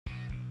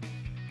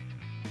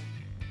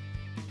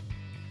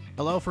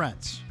Hello,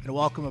 friends, and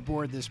welcome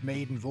aboard this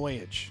maiden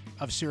voyage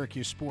of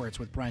Syracuse Sports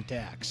with Brent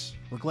Axe.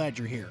 We're glad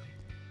you're here.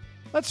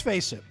 Let's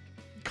face it,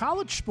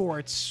 college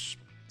sports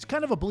is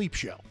kind of a bleep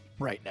show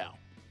right now.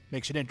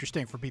 Makes it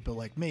interesting for people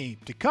like me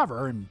to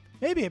cover, and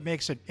maybe it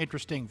makes it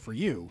interesting for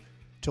you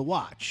to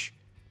watch.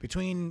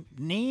 Between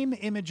name,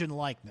 image, and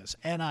likeness,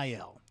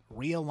 NIL,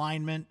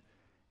 realignment,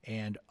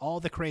 and all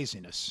the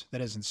craziness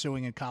that is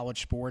ensuing in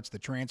college sports, the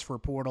transfer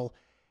portal,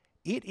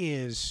 it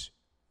is,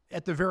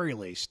 at the very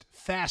least,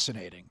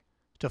 fascinating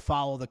to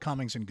follow the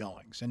comings and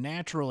goings. And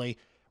naturally,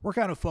 we're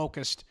kind of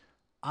focused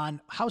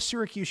on how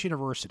Syracuse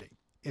University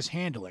is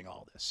handling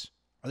all this.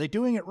 Are they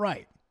doing it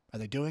right? Are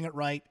they doing it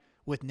right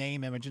with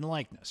name, image, and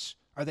likeness?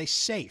 Are they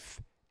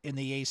safe in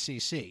the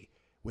ACC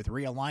with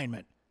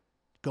realignment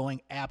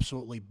going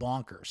absolutely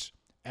bonkers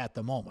at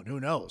the moment?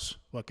 Who knows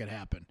what could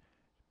happen?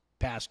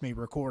 Past me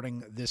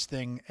recording this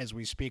thing as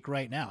we speak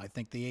right now, I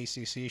think the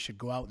ACC should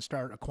go out and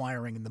start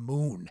acquiring the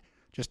moon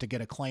just to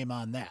get a claim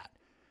on that.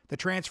 The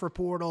transfer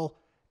portal,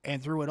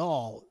 and through it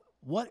all,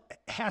 what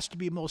has to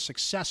be most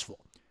successful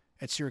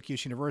at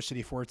Syracuse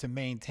University for it to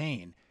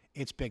maintain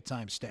its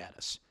big-time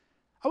status?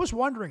 I was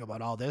wondering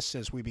about all this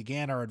as we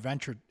began our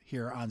adventure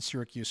here on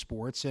Syracuse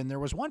Sports, and there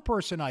was one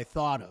person I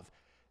thought of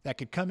that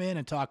could come in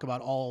and talk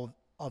about all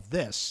of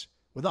this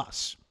with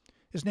us.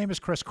 His name is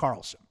Chris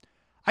Carlson.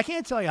 I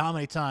can't tell you how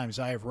many times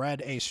I have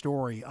read a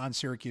story on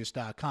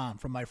Syracuse.com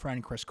from my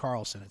friend Chris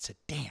Carlson and said,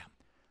 damn,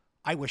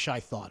 I wish I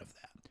thought of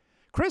that.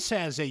 Chris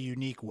has a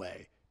unique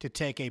way to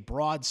take a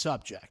broad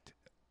subject,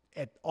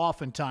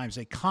 oftentimes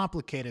a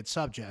complicated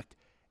subject,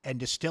 and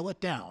distill it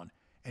down.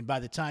 And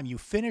by the time you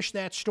finish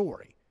that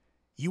story,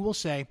 you will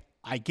say,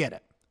 I get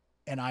it,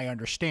 and I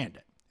understand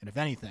it. And if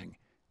anything,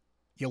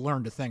 you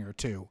learned a thing or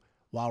two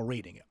while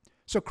reading it.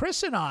 So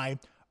Chris and I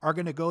are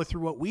going to go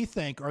through what we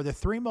think are the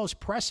three most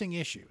pressing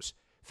issues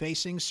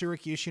facing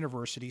Syracuse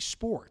University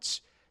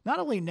sports, not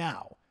only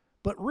now,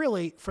 but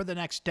really for the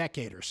next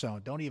decade or so.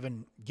 Don't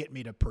even get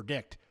me to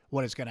predict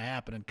what is going to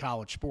happen in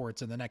college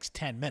sports in the next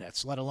 10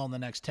 minutes, let alone the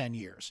next 10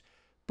 years.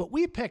 But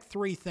we picked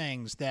three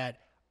things that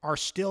are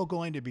still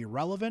going to be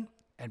relevant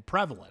and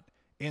prevalent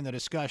in the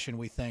discussion,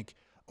 we think,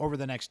 over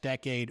the next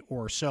decade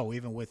or so,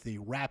 even with the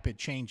rapid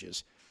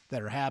changes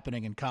that are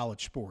happening in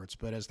college sports.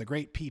 But as the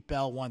great Pete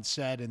Bell once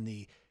said in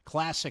the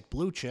classic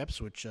Blue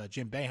Chips, which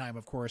Jim Boeheim,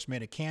 of course,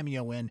 made a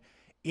cameo in,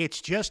 it's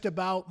just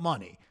about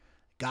money.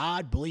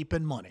 God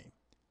bleeping money.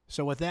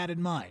 So with that in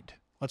mind,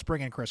 let's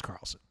bring in Chris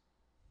Carlson.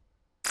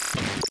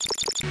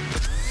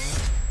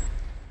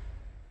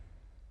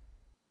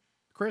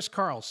 Chris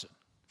Carlson,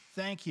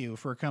 thank you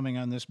for coming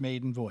on this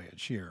maiden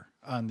voyage here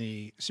on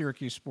the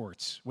Syracuse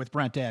Sports with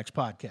Brent Axe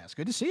podcast.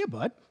 Good to see you,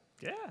 bud.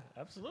 Yeah,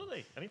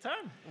 absolutely.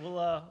 Anytime.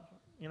 We'll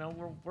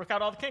work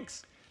out all the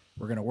kinks.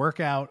 We're going to work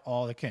out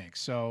all the kinks.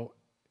 So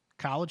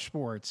college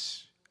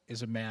sports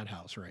is a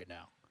madhouse right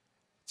now.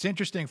 It's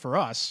interesting for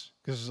us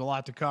because there's a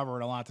lot to cover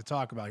and a lot to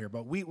talk about here.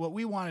 But what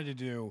we wanted to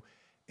do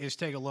is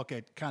take a look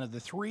at kind of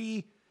the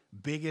three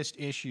biggest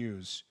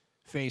issues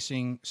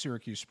facing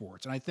Syracuse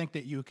sports. And I think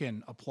that you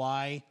can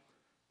apply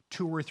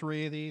two or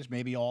three of these,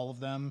 maybe all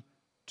of them,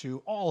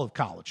 to all of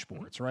college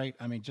sports, right?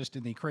 I mean, just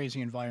in the crazy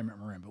environment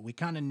we're in. But we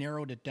kind of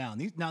narrowed it down.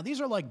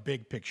 These are like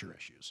big picture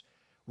issues.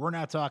 We're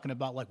not talking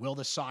about like, will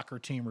the soccer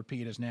team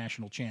repeat as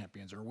national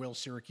champions or will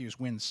Syracuse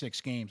win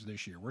 6 games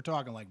this year? We're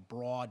talking like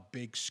broad,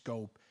 big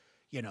scope,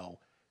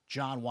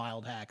 John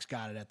Wildhack's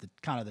got it at the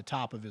kind of the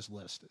top of his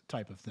list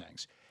type of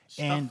things.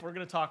 Stuff we're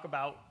going to talk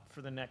about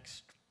for the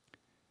next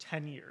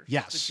 10 years.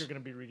 Yes. That you're going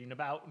to be reading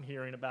about and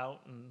hearing about.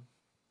 And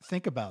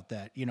think about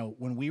that.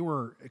 When we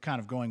were kind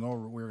of going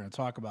over what we were going to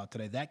talk about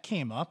today, that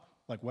came up,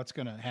 like what's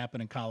going to happen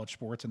in college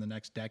sports in the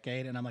next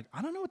decade. And I'm like,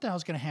 I don't know what the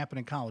hell's going to happen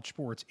in college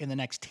sports in the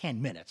next 10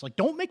 minutes. Like,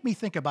 don't make me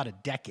think about a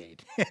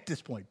decade at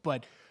this point.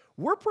 But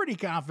we're pretty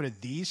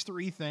confident these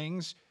three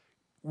things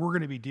we're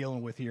going to be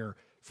dealing with here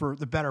for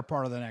the better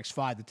part of the next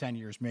 5 to 10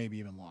 years, maybe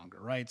even longer,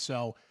 right?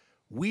 So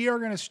we are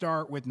going to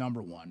start with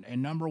number one.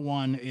 And number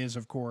one is,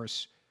 of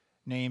course,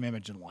 name,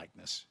 image, and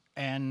likeness.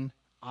 NIL.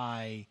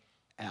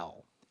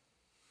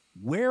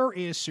 Where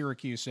is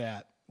Syracuse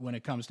at when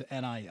it comes to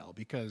NIL?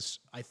 Because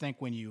I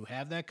think when you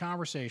have that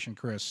conversation,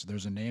 Chris,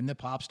 there's a name that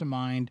pops to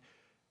mind.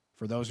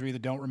 For those of you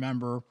that don't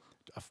remember,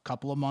 a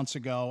couple of months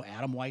ago,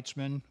 Adam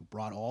Weitzman, who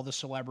brought all the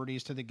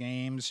celebrities to the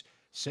games,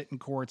 sitting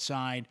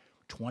courtside,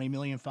 20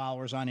 million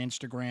followers on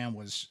Instagram,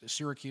 was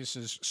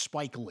Syracuse's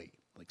Spike Lee,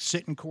 like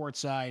sitting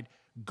courtside,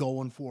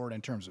 going for it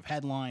in terms of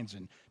headlines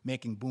and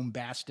making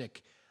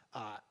boombastic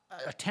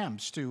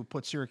attempts to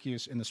put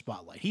Syracuse in the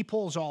spotlight. He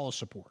pulls all his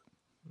support.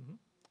 Mm-hmm.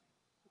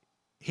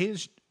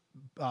 His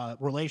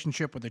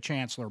relationship with the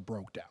chancellor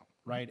broke down,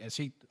 right? As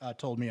he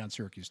told me on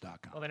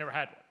Syracuse.com. Well, they never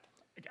had one,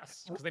 I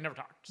guess, because they never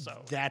talked.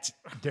 So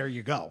there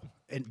you go.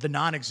 And the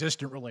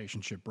non-existent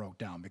relationship broke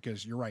down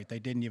because you're right, they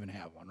didn't even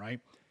have one, right?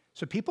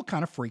 So people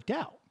kind of freaked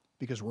out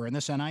because we're in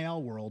this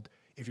NIL world.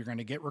 If you're going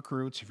to get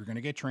recruits, if you're going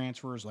to get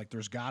transfers, like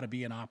there's got to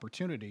be an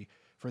opportunity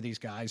for these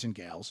guys and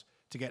gals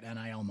to get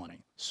NIL money.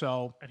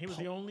 And he was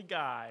the only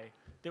guy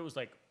that was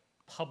like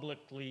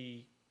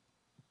publicly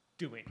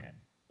doing it.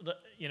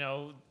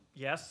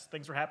 Yes,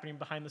 things were happening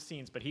behind the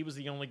scenes, but he was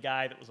the only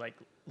guy that was like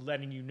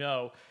letting you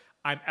know,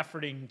 I'm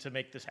efforting to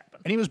make this happen.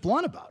 And he was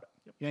blunt about it.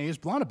 Yep. Yeah, he was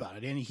blunt about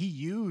it. And he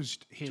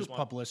used his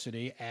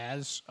publicity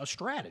as a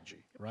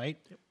strategy, right?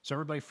 Yep. So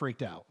everybody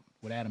freaked out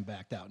when Adam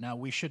backed out. Now,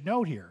 we should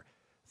note here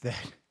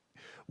that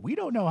we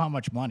don't know how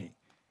much money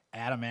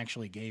Adam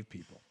actually gave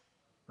people,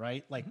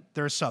 right? Like,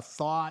 there's a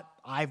thought.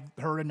 I've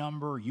heard a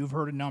number. You've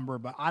heard a number.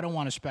 But I don't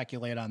want to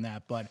speculate on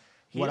that. But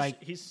he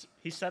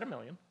said $1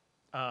 million.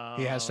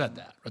 He has said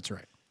that. That's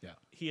right. Yeah.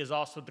 He has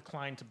also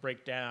declined to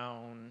break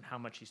down how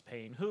much he's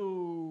paying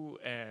who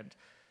and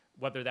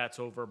whether that's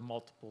over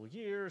multiple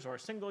years or a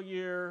single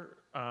year.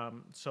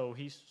 So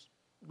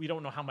we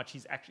don't know how much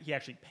he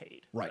actually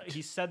paid. Right.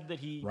 He said that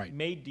he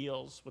made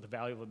deals with a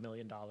value of $1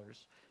 million,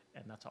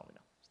 and that's all we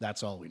know.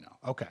 That's all we know.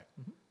 Okay.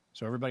 Mm-hmm.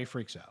 So everybody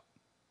freaks out.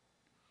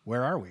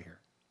 Where are we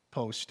here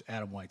post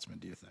Adam Weitzman,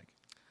 do you think?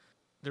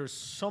 There's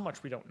so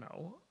much we don't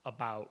know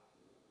about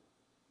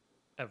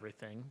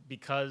everything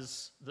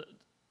because the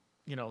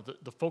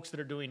folks that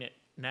are doing it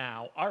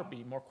now are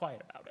being more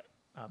quiet about it.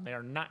 They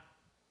are not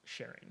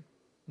sharing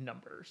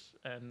numbers,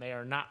 and they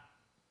are not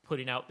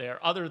putting out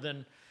there other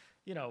than,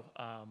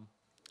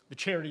 the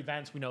charity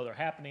events. We know they're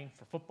happening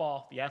for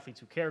football. The Athletes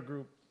Who Care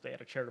group, they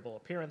had a charitable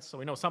appearance, so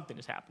we know something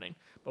is happening,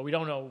 but we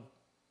don't know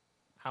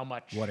how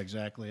much. What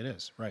exactly it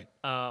is, right?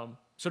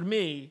 So to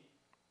me,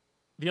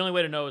 the only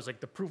way to know is like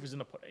the proof is in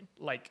the pudding.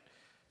 Like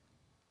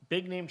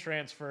big name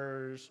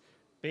transfers,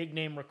 big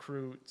name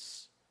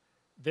recruits,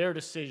 their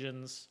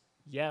decisions.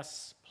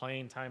 Yes,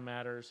 playing time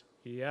matters.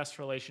 Yes,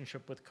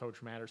 relationship with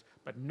coach matters.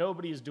 But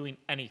nobody is doing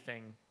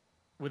anything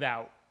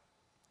without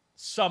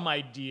some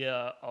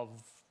idea of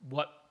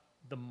what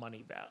the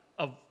money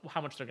of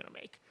how much they're going to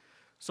make.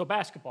 So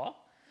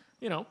basketball,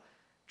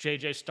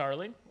 J.J.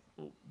 Starling,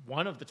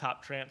 one of the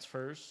top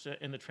transfers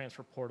in the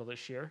transfer portal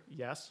this year.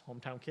 Yes,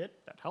 hometown kid,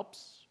 that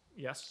helps.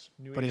 Yes,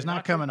 but he's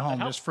not coming home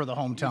just for the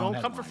hometown. You don't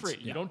headlines. Come for free.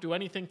 Yeah. You don't do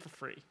anything for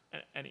free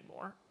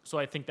anymore. So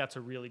I think that's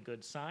a really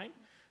good sign.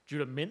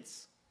 Judah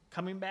Mintz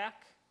coming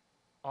back,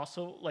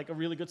 also like a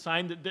really good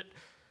sign that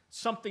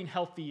something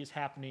healthy is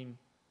happening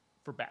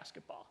for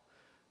basketball.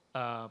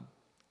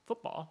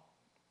 Football,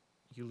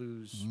 you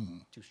lose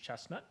Deuce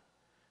Chestnut,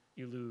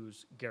 you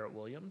lose Garrett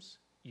Williams,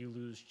 you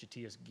lose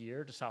Jatius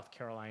Gear to South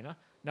Carolina.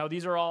 Now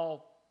these are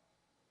all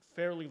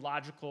fairly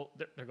logical.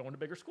 They're going to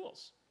bigger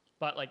schools,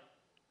 but like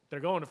they're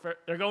going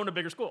to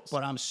bigger schools.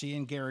 But I'm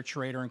seeing Garrett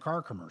Schrader in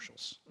car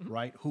commercials,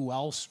 right? Who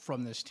else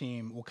from this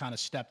team will kind of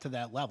step to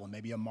that level?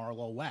 Maybe a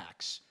Marlo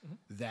Wax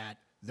that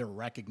they're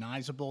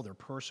recognizable, they're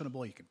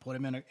personable. You can put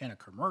them in a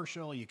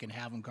commercial. You can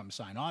have them come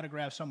sign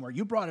autographs somewhere.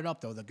 You brought it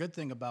up, though. The good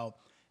thing about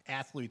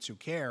Athletes Who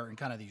Care and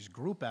kind of these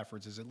group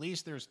efforts is at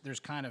least there's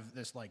kind of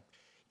this like,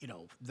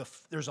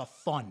 there's a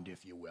fund,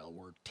 if you will,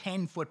 where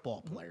 10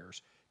 football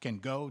players can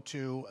go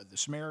to the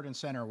Samaritan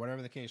Center or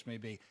whatever the case may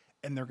be,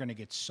 and they're going to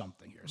get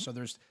something here. So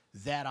there's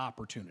that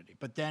opportunity.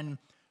 But then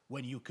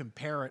when you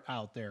compare it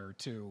out there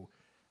to,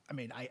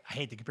 I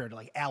hate to compare it to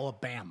like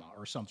Alabama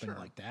or something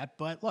like that.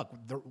 But look,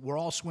 we're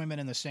all swimming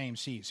in the same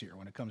seas here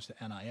when it comes to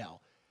NIL.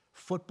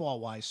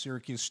 Football-wise,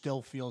 Syracuse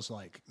still feels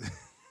like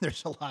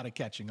there's a lot of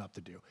catching up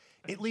to do,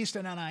 at least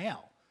in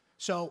NIL.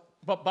 So,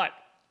 but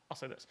I'll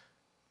say this.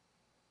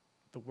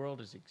 The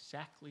world is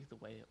exactly the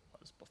way it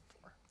was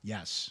before.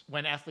 Yes.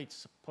 When athletes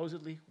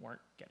supposedly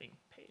weren't getting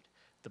paid.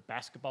 The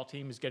basketball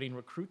team is getting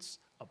recruits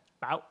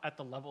about at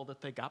the level that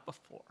they got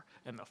before.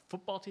 And the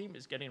football team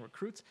is getting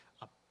recruits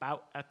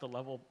about at the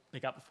level they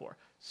got before.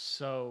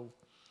 So,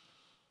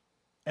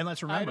 and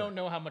let's remember, I don't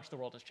know how much the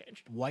world has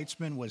changed.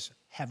 Weitzman was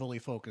heavily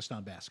focused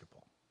on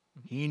basketball.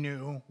 He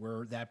knew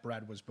where that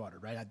bread was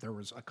buttered, right? There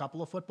was a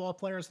couple of football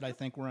players that I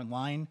think were in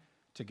line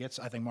to get.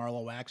 I think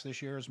Marlo Wax this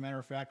year, as a matter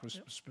of fact,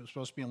 was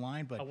supposed to be in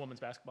line. But a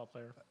women's basketball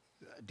player.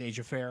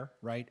 Deja Fair,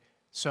 right?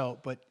 So,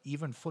 but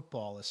even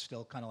football is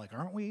still kind of like,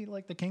 aren't we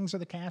like the kings of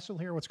the castle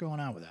here? What's going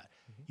on with that?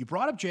 You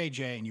brought up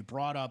JJ and you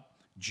brought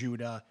up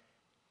Judah,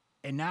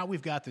 and now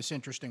we've got this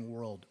interesting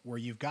world where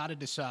you've got to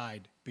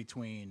decide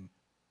between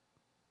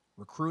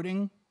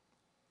recruiting,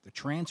 the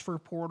transfer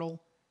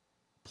portal,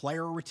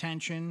 player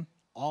retention,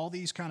 all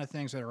these kind of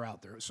things that are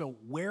out there. So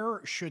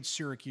where should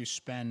Syracuse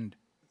spend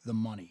the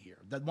money here?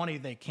 The money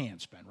they can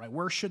spend, right?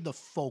 Where should the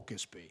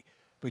focus be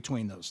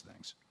between those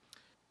things?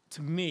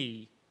 To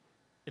me,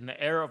 in the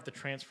era of the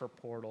transfer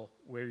portal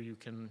where you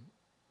can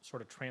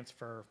sort of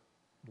transfer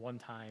one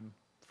time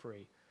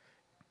free,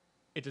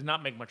 it does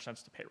not make much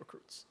sense to pay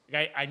recruits.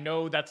 I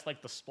know that's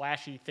like the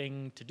splashy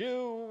thing to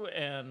do,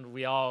 and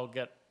we all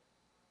get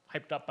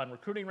hyped up on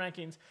recruiting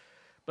rankings,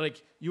 but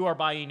like you are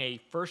buying a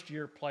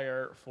first-year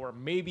player for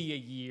maybe a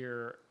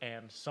year,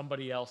 and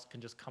somebody else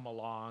can just come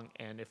along,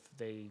 and if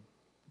they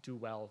do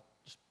well,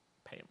 just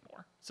pay them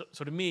more.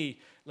 So to me,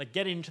 like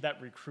getting into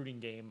that recruiting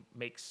game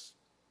makes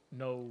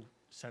no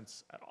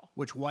sense at all.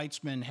 Which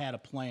Weitzman had a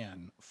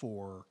plan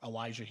for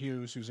Elijah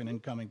Hughes, who's an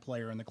incoming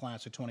player in the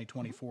class of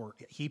 2024.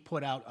 He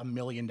put out $1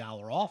 million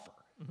offer,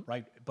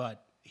 right?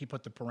 But he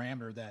put the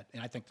parameter that,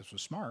 and I think this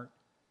was smart,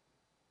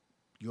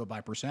 go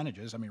by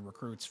percentages. I mean,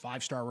 recruits,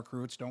 5-star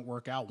recruits don't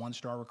work out.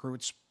 1-star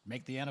recruits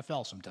make the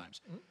NFL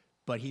sometimes.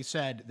 But he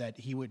said that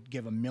he would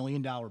give $1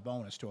 million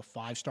bonus to a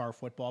 5-star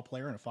football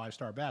player and a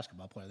 5-star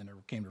basketball player. That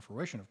never came to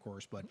fruition, of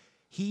course, but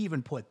he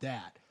even put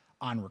that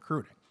on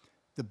recruiting.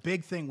 The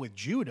big thing with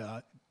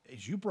Judah,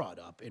 as you brought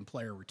up in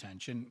player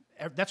retention,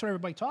 that's what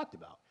everybody talked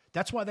about.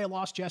 That's why they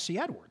lost Jesse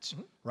Edwards,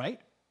 right?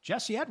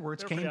 Jesse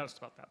Edwards Pretty honest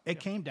about that. It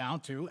came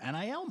down to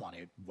NIL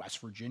money. West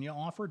Virginia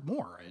offered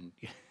more. And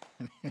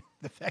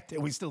the fact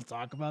that we still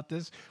talk about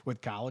this with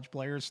college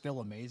players still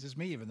amazes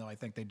me, even though I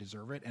think they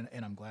deserve it,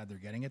 and I'm glad they're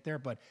getting it there.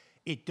 But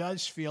it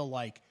does feel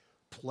like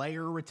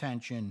player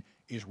retention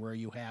is where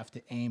you have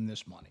to aim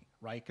this money,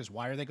 right? Because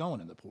why are they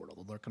going in the portal?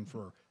 They're looking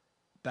for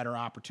better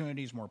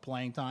opportunities, more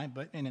playing time.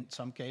 But in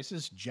some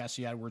cases,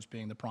 Jesse Edwards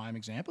being the prime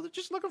example, they're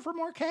just looking for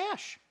more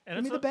cash. And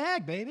Give me the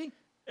bag, baby.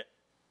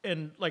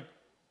 And,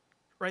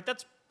 right,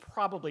 that's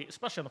probably,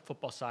 especially on the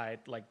football side,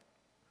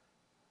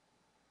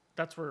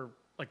 that's where,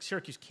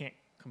 Syracuse can't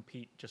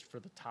compete just for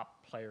the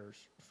top players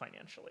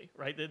financially,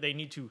 right? They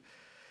need to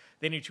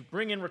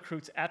bring in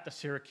recruits at the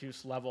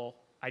Syracuse level,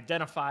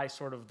 identify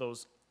sort of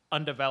those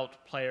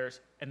undeveloped players,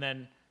 and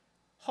then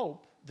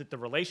hope that the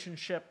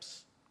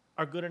relationships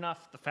are good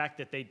enough, the fact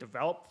that they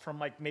develop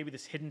from, maybe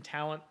this hidden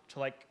talent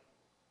to,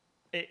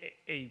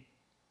 a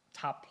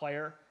top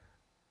player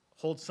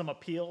holds some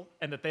appeal,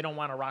 and that they don't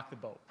want to rock the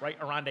boat, right?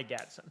 Arondé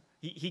Gadsden.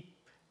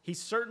 He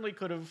certainly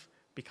could have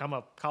become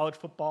a college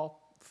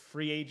football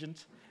free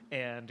agent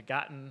and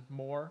gotten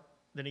more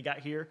than he got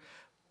here.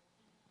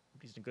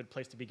 He's in a good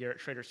place to be Garrett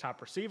Schrader's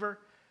top receiver.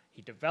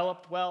 He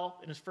developed well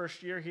in his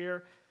first year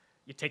here.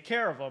 You take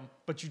care of him,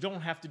 but you don't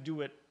have to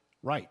do it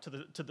right to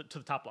the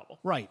top level.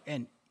 Right.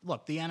 And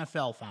look, the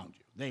NFL found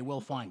you. They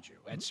will find you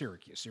at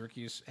Syracuse.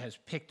 Syracuse has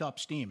picked up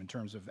steam in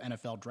terms of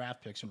NFL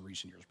draft picks in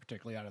recent years,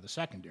 particularly out of the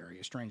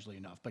secondary, strangely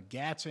enough. But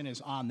Gadsden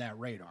is on that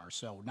radar.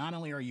 So not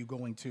only are you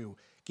going to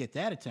get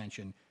that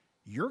attention,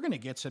 you're going to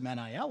get some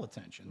NIL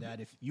attention.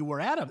 That if you were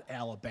at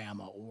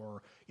Alabama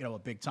or a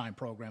big-time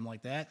program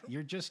like that,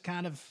 you're just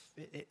kind of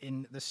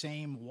in the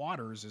same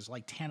waters as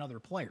 10 other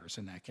players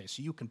in that case.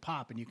 So you can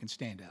pop and you can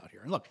stand out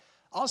here. And look,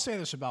 I'll say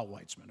this about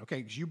Weitzman, okay,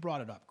 because you brought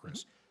it up,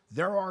 Chris.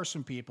 There are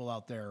some people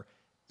out there.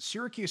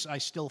 Syracuse, I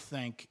still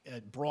think,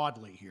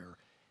 broadly here,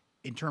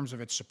 in terms of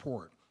its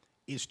support,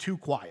 is too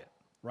quiet,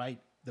 right?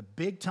 The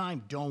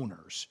big-time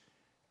donors,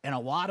 and a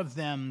lot of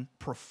them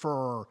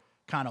prefer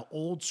kind of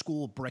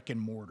old-school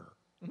brick-and-mortar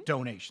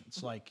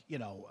donations. I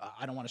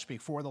don't want to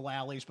speak for the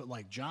Lalleys, but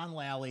John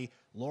Lally,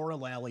 Laura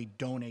Lally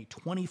donate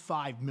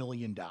 $25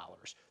 million.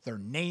 Their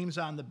name's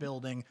on the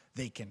building.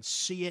 They can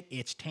see it.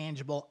 It's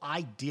tangible.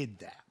 I did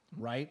that,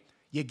 right?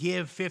 You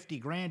give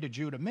 $50,000 to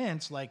Judah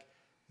Mintz,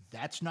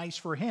 that's nice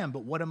for him,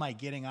 but what am I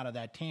getting out of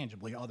that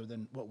tangibly other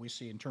than what we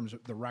see in terms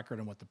of the record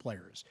and what the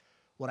player is?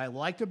 What I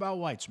liked about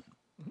Weitzman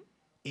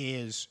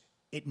is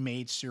it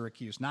made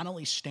Syracuse not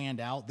only stand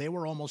out, they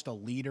were almost a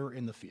leader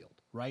in the field,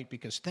 right?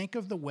 Because think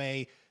of the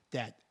way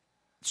that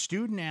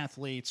student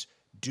athletes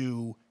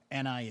do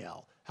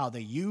NIL, how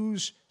they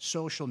use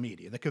social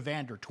media, the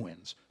Cavander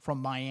twins from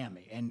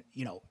Miami, and,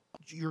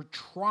 you're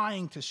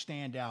trying to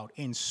stand out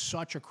in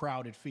such a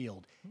crowded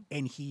field,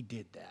 and he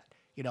did that.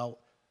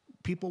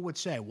 People would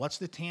say, what's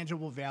the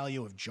tangible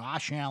value of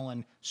Josh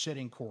Allen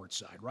sitting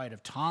courtside, right?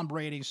 Of Tom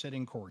Brady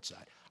sitting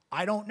courtside?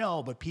 I don't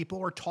know, but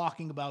people are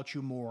talking about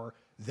you more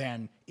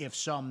than if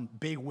some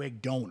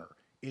bigwig donor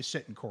is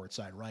sitting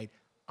courtside, right?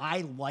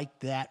 I like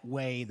that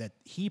way that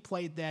he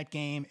played that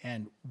game,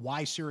 and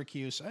why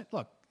Syracuse.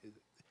 Look,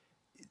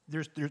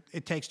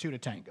 it takes two to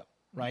tango,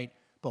 right?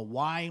 But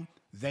why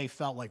they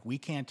felt like we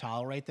can't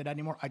tolerate that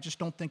anymore, I just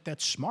don't think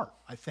that's smart.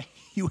 I think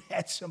you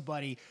had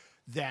somebody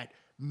that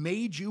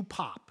made you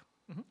pop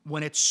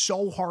when it's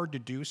so hard to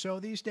do so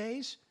these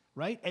days,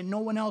 right? And no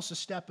one else is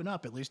stepping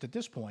up, at least at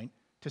this point,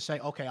 to say,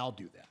 okay, I'll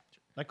do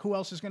that. Who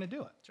else is going to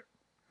do it? Sure.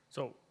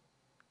 So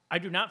I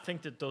do not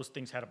think that those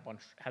things had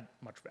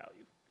much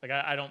value.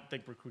 I don't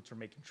think recruits are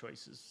making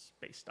choices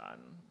based on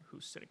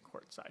who's sitting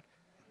courtside.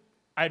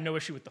 I had no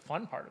issue with the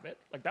fun part of it.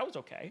 That was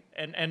okay.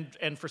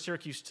 And for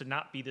Syracuse to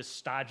not be this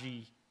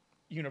stodgy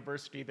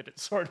university that it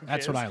sort of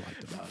That's is what I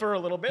liked about for it.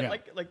 a little bit.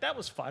 Yeah. That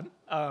was fun.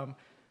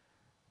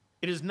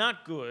 It is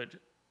not good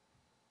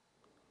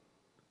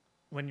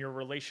when your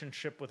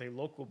relationship with a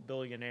local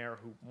billionaire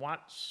who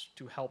wants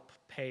to help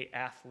pay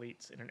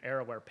athletes in an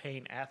era where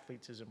paying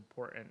athletes is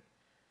important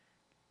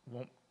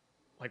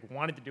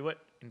wanted to do it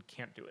and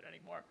can't do it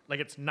anymore.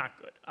 It's not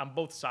good on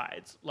both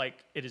sides.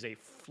 It is a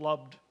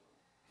flubbed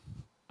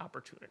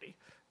opportunity,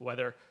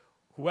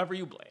 whoever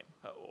you blame,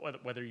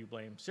 whether you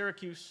blame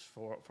Syracuse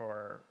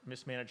for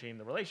mismanaging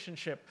the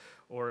relationship,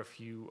 or if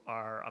you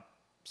are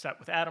upset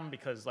with Adam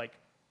because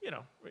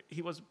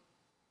he was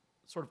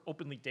sort of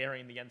openly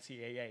daring the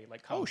NCAA,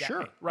 oh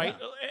sure, right?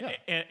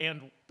 Yeah.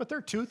 But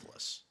they're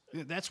toothless.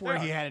 That's where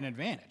he had an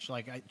advantage.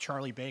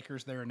 Charlie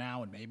Baker's there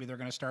now, and maybe they're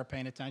going to start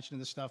paying attention to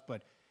this stuff.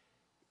 But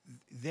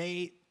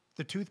the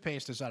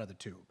toothpaste is out of the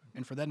tube,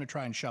 and for them to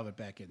try and shove it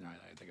back in,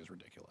 I think is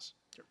ridiculous.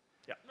 Sure.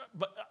 Yeah,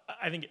 but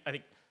I think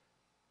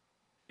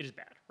it is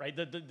bad, right?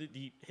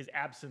 His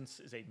absence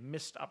is a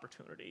missed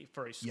opportunity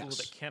for a school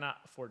that cannot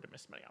afford to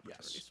miss many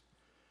opportunities. Yes.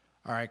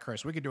 All right,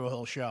 Chris, we could do a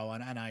whole show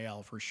on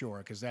NIL for sure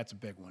because that's a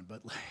big one.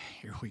 But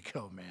here we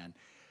go, man.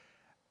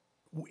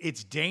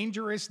 It's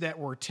dangerous that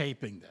we're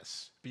taping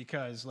this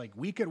because, like,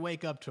 we could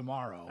wake up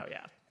tomorrow. Oh,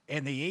 yeah.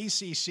 And the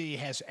ACC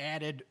has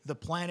added the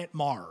planet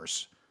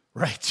Mars,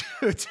 right?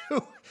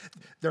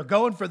 They're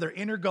going for their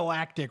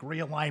intergalactic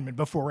realignment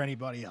before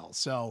anybody else.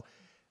 So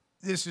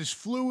this is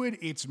fluid.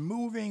 It's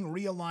moving.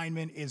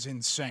 Realignment is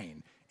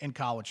insane in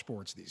college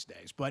sports these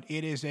days. But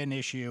it is an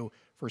issue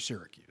for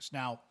Syracuse.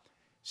 Now,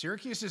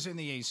 Syracuse is in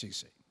the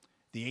ACC.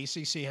 The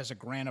ACC has a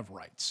grant of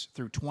rights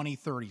through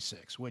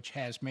 2036, which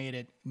has made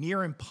it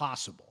near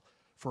impossible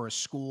for a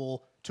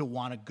school to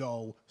want to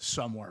go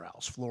somewhere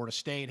else. Florida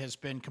State has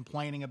been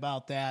complaining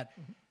about that,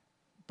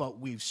 but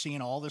we've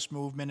seen all this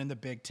movement in the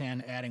Big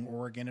Ten, adding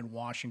Oregon and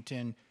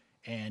Washington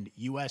and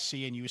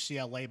USC and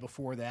UCLA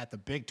before that. The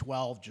Big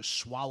 12 just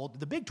swallowed.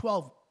 The Big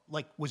 12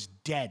 was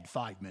dead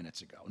 5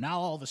 minutes ago. Now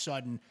all of a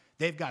sudden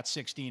they've got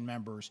 16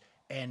 members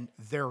and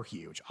they're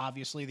huge.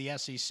 Obviously the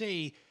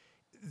SEC,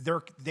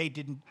 they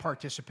didn't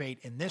participate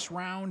in this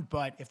round,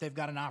 but if they've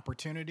got an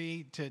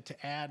opportunity to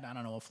add, I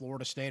don't know, a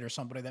Florida State or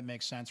somebody that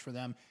makes sense for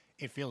them,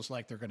 it feels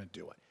like they're going to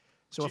do it.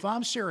 So if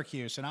I'm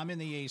Syracuse and I'm in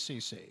the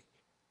ACC,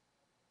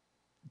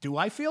 do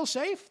I feel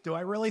safe? Do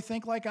I really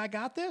think like I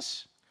got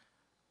this?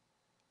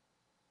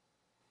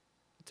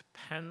 It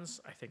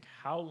depends, I think,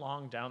 how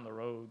long down the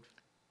road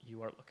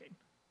you are looking,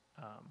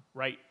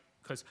 right?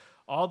 Because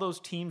all those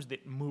teams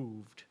that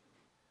moved,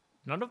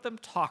 none of them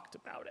talked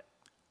about it.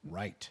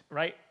 Right.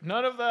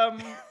 None of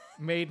them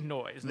made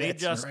noise. They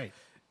That's just right.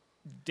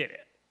 did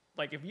it.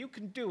 Like, if you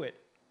can do it,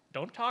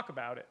 don't talk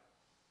about it,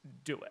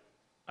 do it.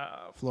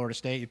 Florida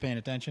State, you paying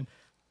attention?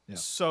 Yeah.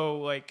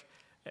 So, I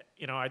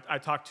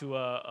talked to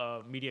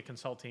a media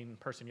consulting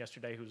person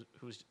yesterday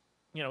who's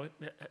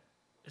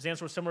his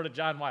answer was similar to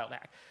John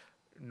Wildhack.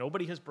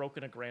 Nobody has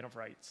broken a grant of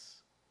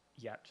rights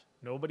yet.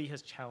 Nobody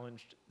has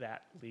challenged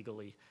that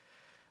legally.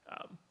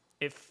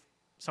 If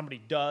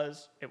somebody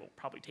does, it will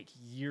probably take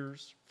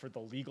years for the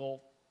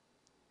legal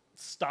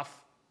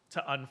stuff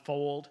to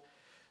unfold.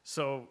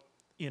 So,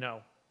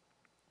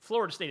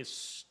 Florida State is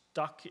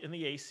stuck in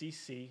the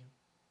ACC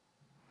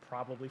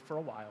probably for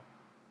a while,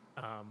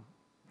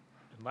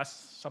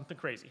 unless something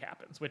crazy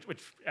happens, which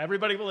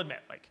everybody will admit,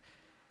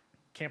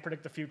 can't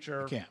predict the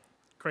future. Can't.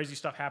 Crazy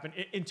stuff happened.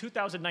 In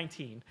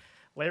 2019,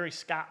 Larry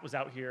Scott was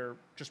out here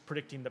just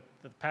predicting the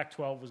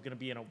Pac-12 was going to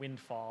be in a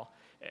windfall.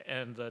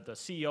 And the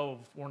CEO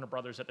of Warner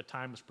Brothers at the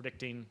time was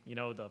predicting,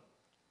 the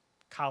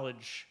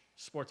college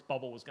sports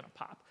bubble was going to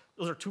pop.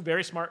 Those are two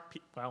very smart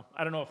people. Well,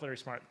 I don't know if Larry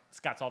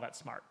Scott's all that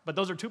smart, but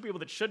those are two people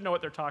that should know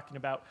what they're talking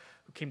about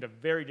who came to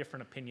very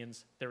different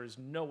opinions. There is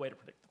no way to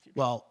predict the future.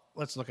 Well,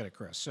 let's look at it,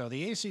 Chris. So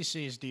the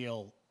ACC's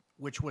deal,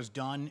 which was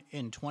done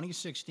in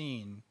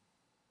 2016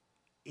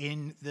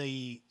 in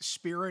the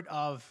spirit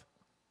of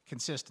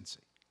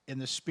consistency, in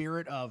the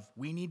spirit of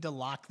we need to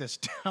lock this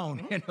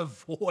down and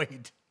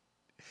avoid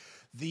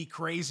the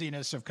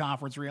craziness of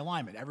conference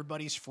realignment.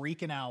 Everybody's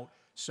freaking out.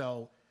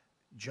 So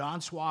John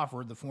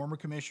Swofford, the former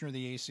commissioner of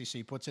the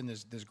ACC, puts in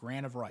this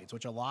grant of rights,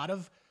 which a lot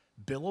of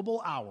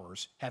billable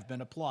hours have been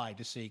applied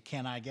to see,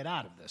 can I get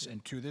out of this?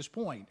 And to this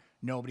point,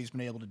 nobody's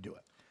been able to do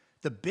it.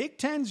 The Big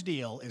Ten's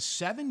deal is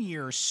 7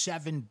 years,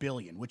 $7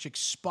 billion, which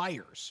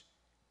expires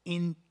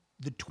in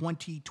the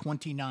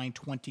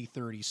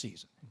 2029-2030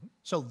 season.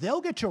 So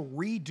they'll get to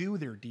redo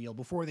their deal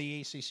before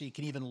the ACC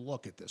can even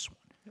look at this one.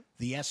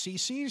 The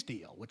SEC's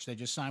deal, which they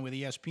just signed with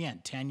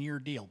ESPN, 10-year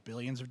deal,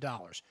 billions of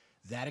dollars,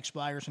 that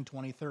expires in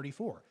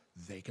 2034.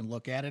 They can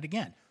look at it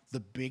again.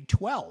 The Big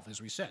 12,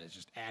 as we said, is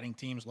just adding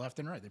teams left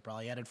and right. They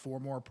probably added 4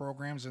 more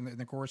programs in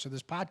the course of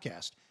this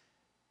podcast.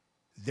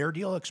 Their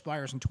deal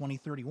expires in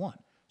 2031.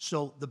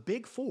 So the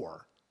Big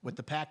 4, with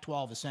the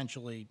Pac-12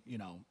 essentially,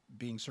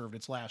 being served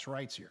its last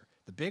rites here,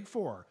 the Big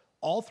 4,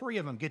 all 3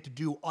 of them get to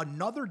do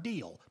another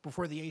deal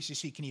before the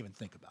ACC can even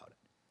think about it.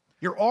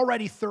 You're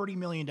already $30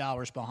 million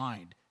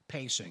behind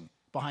pacing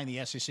behind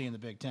the SEC and the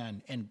Big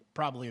Ten and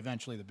probably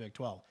eventually the Big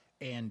 12.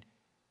 And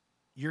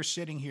you're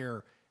sitting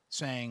here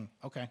saying,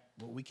 okay,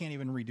 well, we can't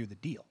even redo the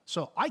deal.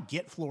 So I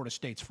get Florida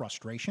State's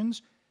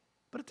frustrations,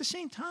 but at the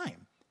same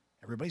time,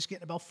 everybody's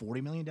getting about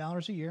 $40 million a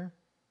year,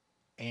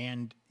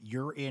 and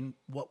you're in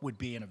what would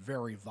be in a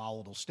very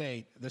volatile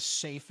state, the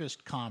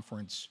safest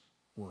conference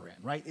we're in,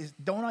 right?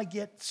 Don't I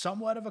get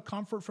somewhat of a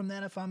comfort from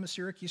that if I'm a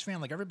Syracuse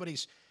fan? Like,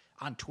 everybody's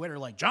on Twitter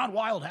like, John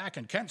Wildhack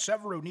and Kent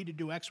Severeux need to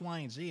do X, Y,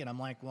 and Z. And I'm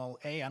like, well,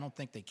 A, I don't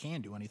think they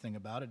can do anything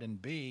about it.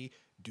 And B,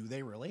 do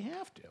they really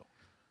have to?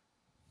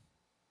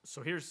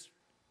 So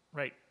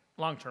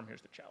long-term,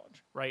 here's the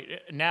challenge, right?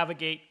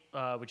 Navigate,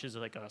 which is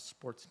like a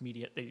sports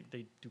media,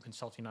 they do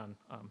consulting on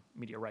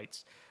media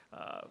rights.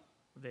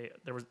 They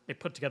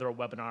put together a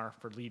webinar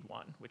for Lead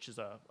One, which is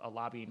a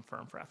lobbying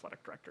firm for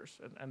athletic directors.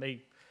 And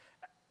they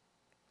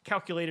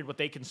calculated what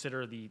they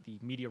consider the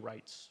media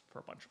rights for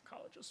a bunch of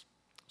colleges.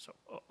 So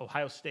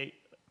Ohio State,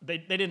 they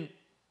didn't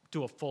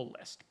do a full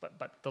list,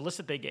 but the list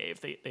that they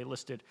gave, they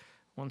listed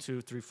 1,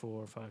 2, 3,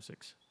 4, 5,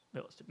 6.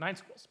 They listed 9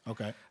 schools.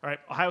 Okay. All right.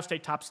 Ohio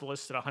State tops the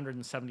list at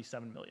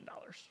 $177 million.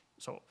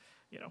 So,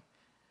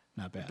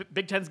 not bad.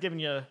 Big Ten's giving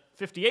you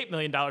 $58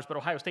 million, but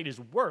Ohio State is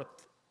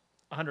worth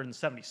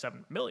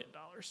 $177 million.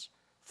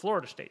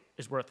 Florida State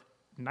is worth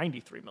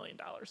 $93 million.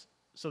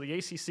 So the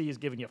ACC is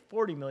giving you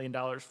 $40 million.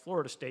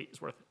 Florida State is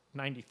worth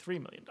 $93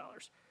 million.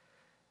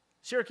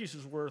 Syracuse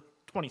is worth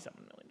 $27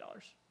 million,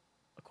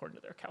 according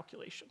to their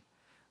calculation.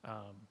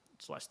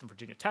 It's less than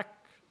Virginia Tech.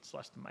 It's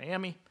less than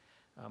Miami.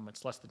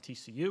 It's less than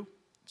TCU.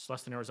 It's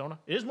less than Arizona.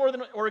 It is more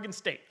than Oregon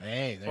State.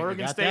 Hey, there Oregon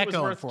you got State that was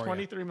going worth for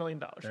 $23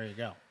 million. There you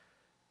go.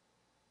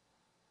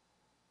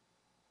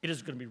 It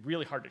is going to be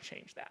really hard to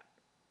change that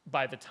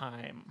by the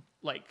time,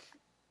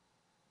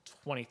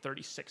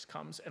 2036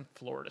 comes and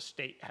Florida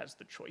State has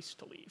the choice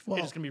to leave. Well,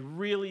 it's going to be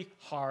really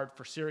hard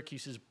for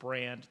Syracuse's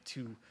brand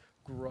to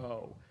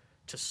grow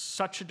to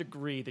such a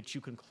degree that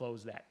you can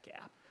close that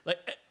gap.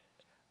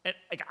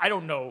 I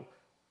don't know.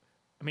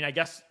 I mean, I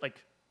guess,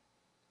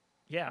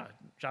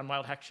 John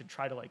Wildhack should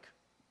try to,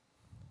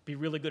 be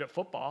really good at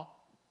football.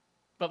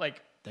 But,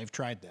 they've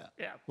tried that.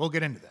 Yeah. We'll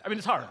get into that. I mean,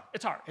 it's hard. Yeah.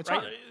 It's hard. It's right?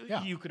 hard.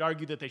 Yeah. You could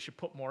argue that they should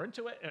put more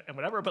into it and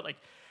whatever, but,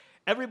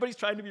 everybody's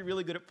trying to be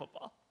really good at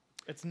football.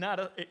 It's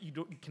not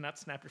you cannot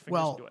snap your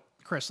fingers and do it.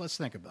 Chris, let's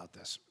think about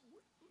this.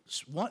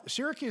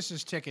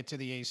 Syracuse's ticket to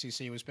the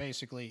ACC was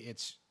basically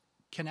its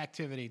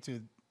connectivity to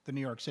the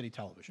New York City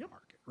television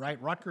market, right?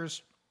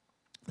 Rutgers,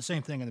 the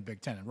same thing in the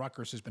Big Ten, and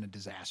Rutgers has been a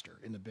disaster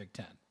in the Big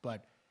Ten.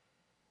 But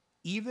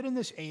even in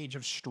this age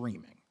of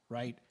streaming,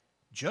 right,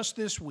 just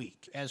this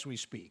week, as we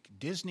speak,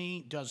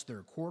 Disney does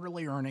their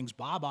quarterly earnings.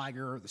 Bob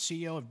Iger, the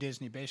CEO of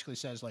Disney, basically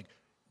says,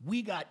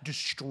 we got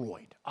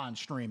destroyed on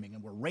streaming,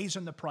 and we're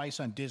raising the price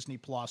on Disney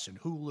Plus and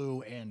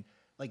Hulu, and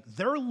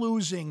they're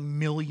losing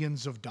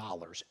millions of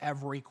dollars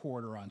every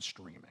quarter on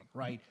streaming,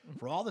 right? Mm-hmm.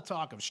 For all the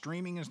talk of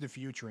streaming is the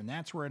future, and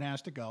that's where it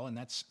has to go, and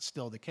that's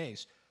still the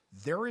case.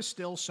 There is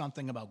still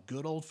something about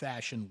good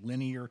old-fashioned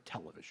linear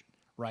television,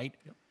 right?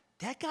 Yep.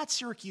 That got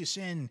Syracuse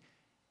in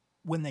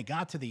when they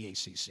got to the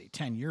ACC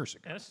 10 years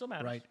ago. And it still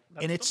matters. Right?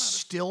 And it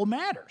still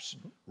matters,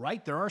 mm-hmm.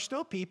 right? There are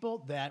still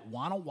people that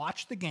want to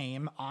watch the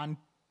game on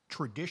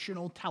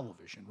traditional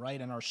television,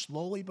 right? And are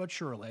slowly but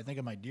surely, I think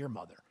of my dear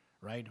mother,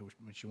 right?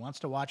 When she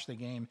wants to watch the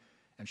game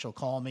and she'll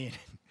call me and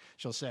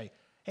she'll say,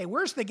 hey,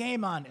 where's the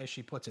game on, as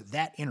she puts it,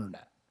 that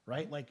internet,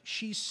 right?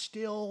 She's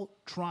still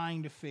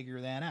trying to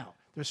figure that out.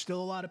 There's still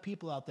a lot of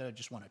people out there that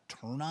just want to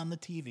turn on the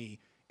TV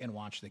and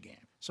watch the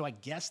game. So I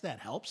guess that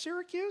helps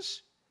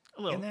Syracuse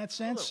in that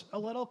sense a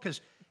little.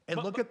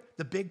 Look at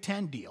the Big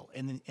Ten deal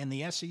and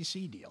the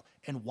SEC deal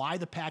and why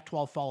the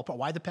Pac-12 fall apart.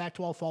 Why the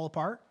Pac-12 fall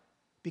apart?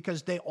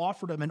 Because they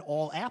offered them an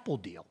all-Apple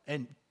deal,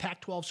 and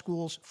Pac-12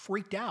 schools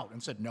freaked out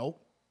and said,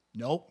 nope,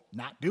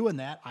 not doing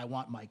that. I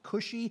want my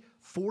cushy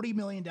 $40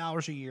 million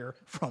a year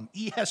from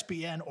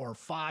ESPN or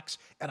Fox,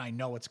 and I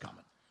know it's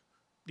coming.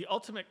 The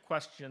ultimate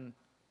question,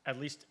 at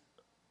least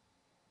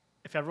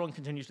if everyone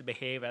continues to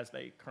behave as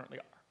they currently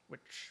are,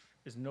 which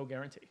is no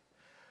guarantee,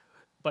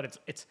 but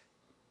it's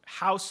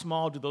how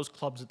small do those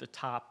clubs at the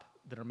top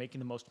that are making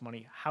the most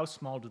money, how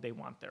small do they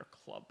want their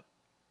club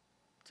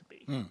to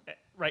be?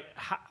 Right?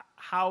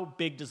 How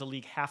big does a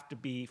league have to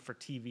be for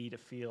TV to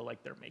feel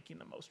like they're making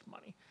the most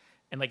money?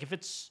 And if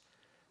it's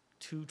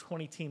 2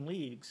 20-team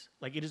leagues,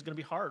 it is going to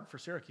be hard for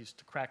Syracuse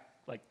to crack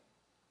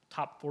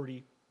top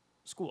 40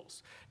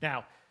 schools.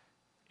 Now,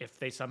 if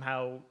they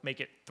somehow make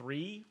it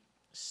 3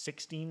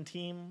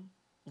 16-team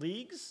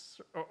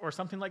leagues or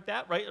something like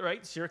that,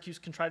 right? Syracuse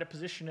can try to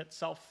position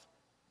itself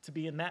to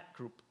be in that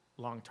group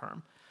long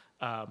term.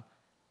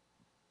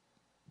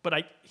 But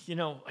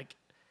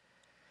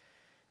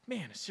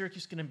man, is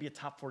Syracuse going to be a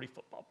top 40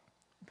 football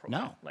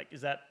program? No.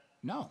 Is that?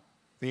 No.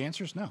 The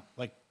answer is no.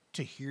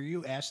 To hear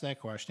you ask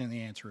that question,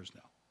 the answer is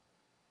no.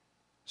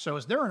 So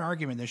is there an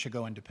argument they should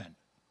go independent?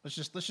 Let's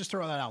just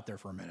throw that out there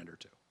for a minute or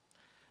two.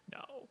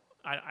 No,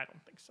 I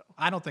don't think so.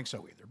 I don't think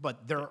so either.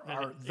 But there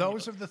are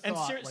those of the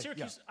thought. And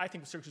Syracuse, I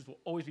think Syracuse will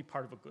always be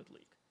part of a good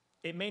league.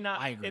 It may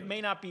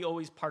not be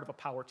always part of a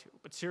Power 2,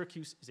 but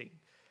Syracuse is a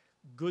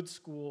good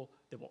school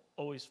that will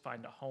always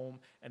find a home,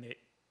 and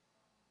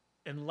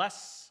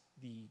unless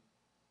the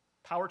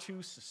Power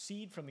 2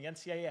 secede from the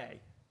NCAA,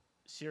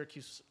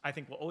 Syracuse, I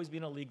think, will always be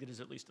in a league that is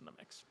at least in the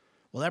mix.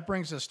 Well, that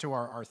brings us to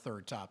our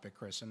third topic,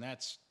 Chris, and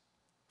that's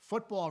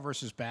football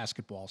versus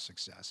basketball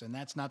success. And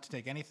that's not to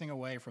take anything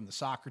away from the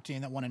soccer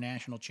team that won a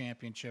national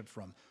championship,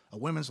 from a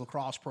women's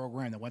lacrosse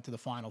program that went to the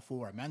Final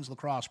Four, a men's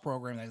lacrosse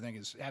program that I think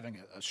is having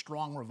a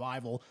strong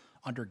revival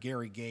under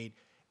Gary Gate,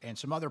 and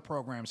some other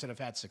programs that have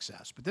had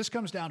success. But this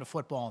comes down to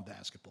football and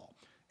basketball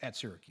at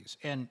Syracuse.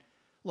 And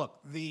look,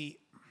 I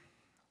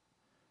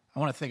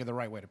want to think of the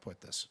right way to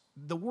put this.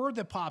 The word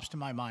that pops to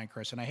my mind,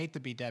 Chris, and I hate to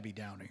be Debbie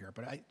Downer here,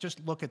 but I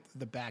just look at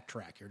the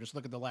backtrack here. Just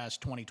look at the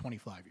last 20,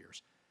 25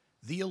 years.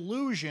 The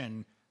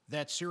illusion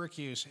that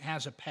Syracuse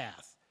has a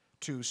path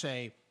to,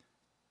 say,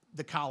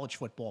 the college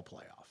football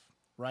playoff,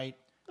 right?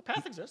 The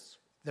path exists.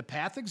 The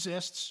path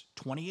exists.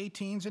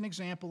 2018 is an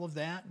example of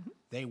that. Mm-hmm.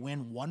 They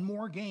win one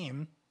more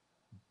game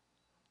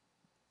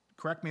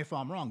correct me if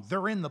I'm wrong,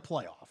 they're in the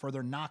playoff or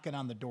they're knocking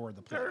on the door of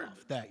the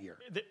playoff that year.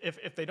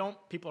 If they don't,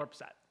 people are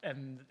upset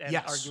and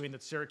Yes. arguing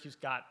that Syracuse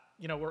got,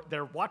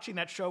 they're watching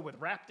that show with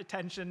rapt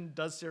attention.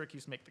 Does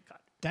Syracuse make the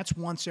cut? That's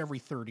once every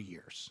 30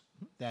 years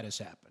that has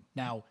happened.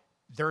 Now,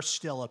 there's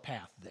still a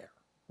path there,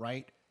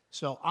 right?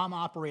 So I'm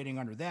operating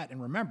under that.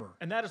 And remember.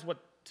 And that is what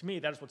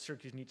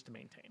Syracuse needs to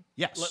maintain.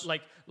 Yes.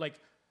 Like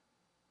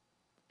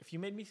if you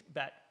made me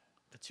bet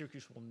that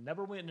Syracuse will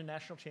never win a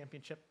national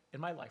championship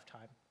in my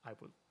lifetime, I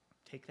would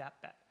take that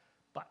bet.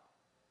 But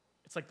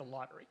it's like the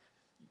lottery.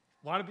 You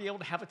want to be able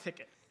to have a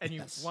ticket, and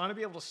you want to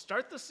be able to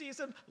start the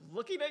season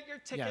looking at your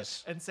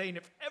ticket and saying,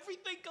 if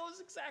everything goes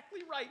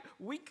exactly right,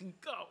 we can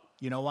go.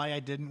 You know why I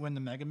didn't win the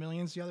Mega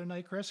Millions the other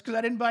night, Chris? Because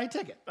I didn't buy a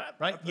ticket,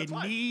 right? You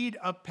need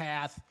a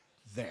path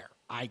there.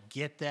 I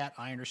get that.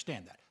 I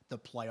understand that. The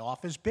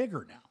playoff is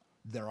bigger now.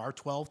 There are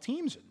 12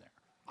 teams in there.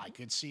 I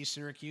could see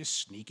Syracuse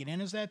sneaking in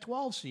as that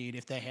 12 seed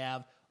if they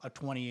have a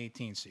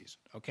 2018 season,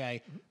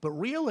 okay? But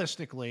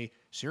realistically,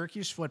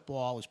 Syracuse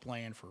football is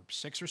playing for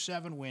 6 or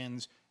 7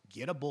 wins,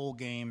 get a bowl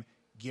game,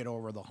 get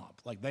over the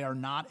hump. Like, they are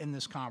not in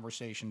this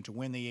conversation to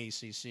win the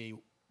ACC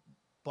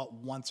but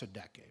once a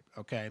decade,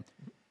 okay?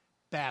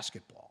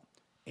 Basketball.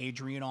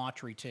 Adrian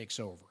Autry takes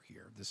over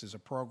here. This is a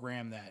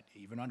program that,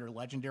 even under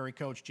legendary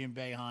coach Jim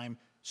Boeheim,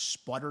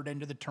 sputtered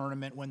into the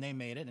tournament when they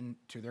made it, and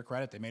to their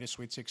credit, they made a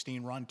Sweet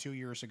 16 run 2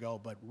 years ago,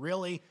 but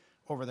really,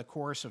 over the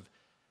course of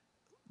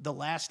the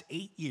last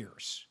 8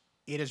 years,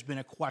 it has been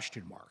a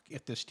question mark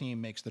if this team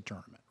makes the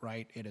tournament,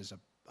 right? It is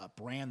a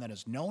brand that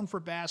is known for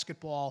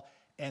basketball,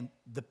 and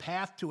the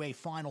path to a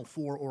Final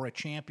Four or a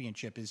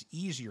championship is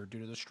easier due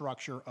to the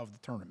structure of the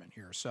tournament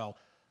here. So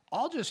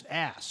I'll just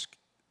ask,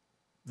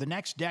 the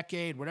next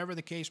decade, whatever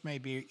the case may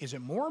be, is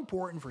it more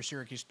important for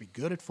Syracuse to be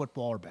good at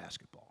football or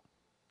basketball?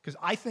 Because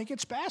I think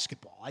it's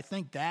basketball. I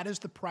think that is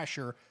the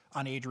pressure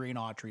on Adrian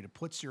Autry to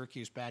put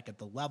Syracuse back at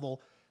the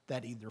level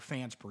that either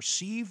fans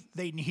perceive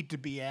they need to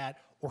be at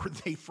or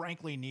they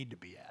frankly need to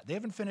be at. They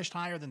haven't finished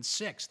higher than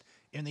 6th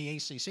in the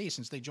ACC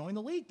since they joined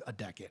the league a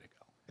decade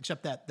ago,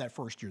 except that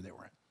first year they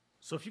were in.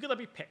 So if you could let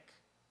me pick,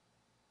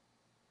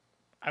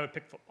 I would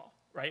pick football,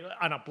 right?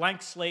 On a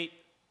blank slate,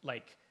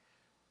 like,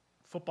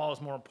 football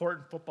is more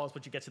important. Football is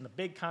what you get in the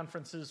big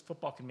conferences.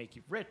 Football can make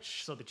you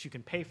rich so that you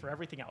can pay for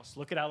everything else.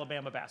 Look at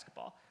Alabama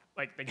basketball.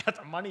 Like, they got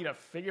the money to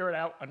figure it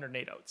out under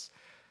Nate Oates.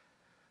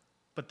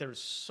 But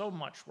there's so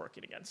much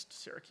working against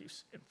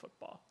Syracuse in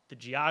football. The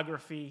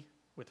geography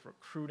with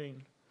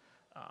recruiting,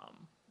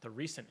 the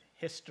recent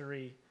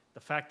history, the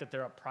fact that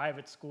they're a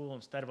private school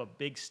instead of a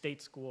big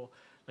state school.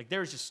 Like,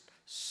 there's just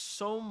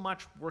so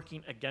much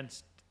working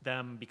against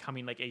them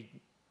becoming like a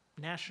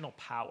national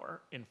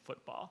power in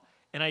football.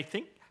 And I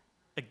think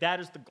like that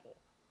is the goal.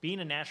 Being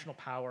a national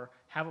power,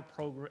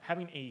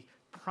 having a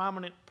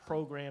prominent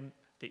program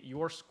that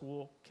your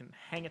school can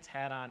hang its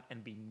hat on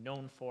and be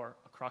known for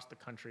across the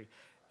country.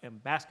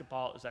 And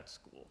basketball is at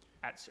school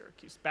at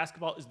Syracuse.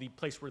 Basketball is the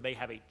place where they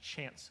have a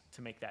chance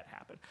to make that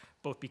happen,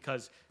 both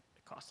because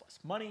it costs less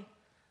money,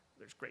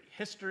 there's great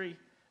history,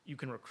 you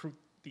can recruit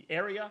the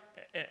area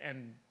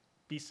and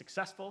be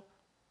successful.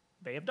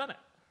 They have done it.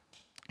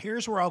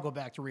 Here's where I'll go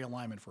back to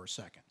realignment for a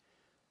second.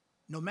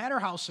 No matter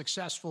how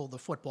successful the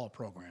football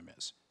program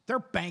is, they're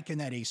banking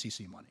that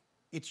ACC money.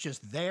 It's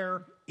just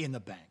there in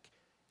the bank.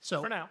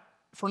 So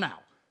For now.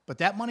 But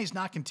that money's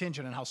not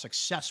contingent on how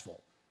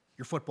successful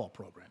your football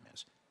program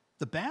is.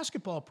 The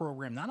basketball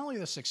program, not only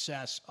the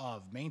success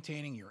of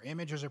maintaining your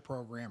image as a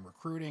program,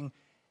 recruiting,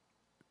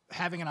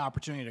 having an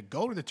opportunity to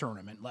go to the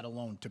tournament, let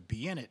alone to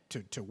be in it,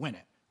 to win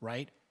it,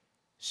 right?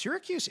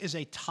 Syracuse is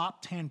a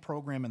top 10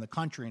 program in the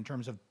country in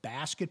terms of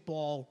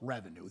basketball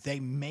revenue. They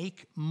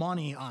make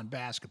money on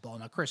basketball.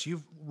 Now, Chris,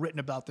 you've written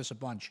about this a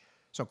bunch,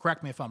 so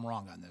correct me if I'm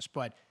wrong on this,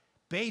 but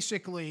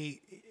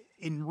basically,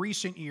 in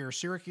recent years,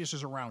 Syracuse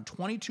is around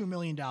 $22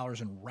 million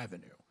in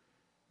revenue.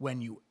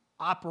 When you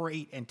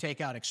operate and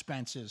take out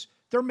expenses,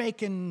 they're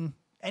making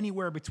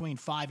anywhere between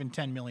 $5 and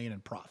 $10 million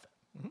in profit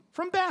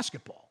from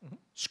basketball.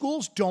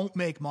 Schools don't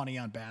make money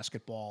on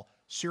basketball.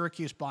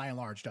 Syracuse, by and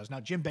large, does. Now,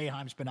 Jim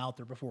Boeheim's been out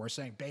there before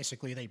saying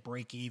basically they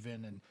break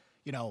even, and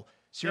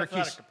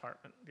Syracuse.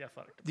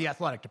 The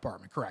athletic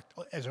department, correct.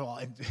 As well,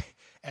 and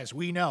as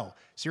we know,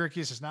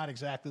 Syracuse is not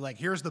exactly like,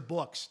 here's the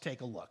books, take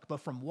a look.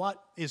 But from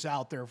what is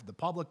out there, from the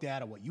public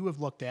data, what you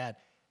have looked at,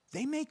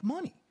 they make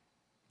money.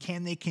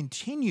 Can they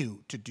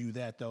continue to do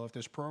that, though, if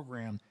this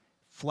program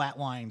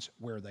flatlines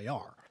where they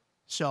are?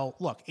 So,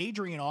 look,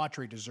 Adrian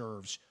Autry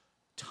deserves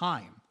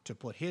time to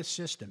put his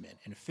system in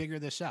and figure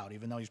this out,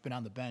 even though he's been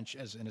on the bench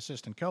as an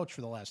assistant coach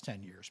for the last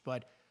 10 years.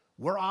 But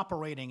we're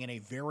operating in a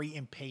very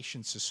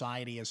impatient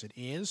society as it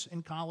is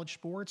in college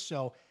sports.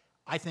 So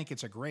I think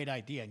it's a great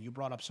idea. And you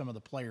brought up some of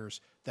the players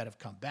that have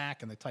come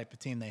back and the type of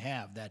team they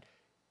have, that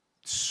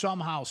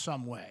somehow,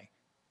 some way,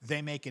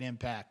 they make an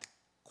impact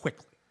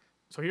quickly.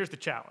 So here's the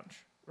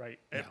challenge, right?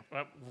 Yeah.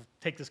 We'll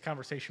take this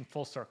conversation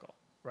full circle,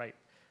 right?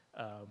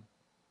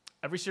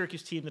 Every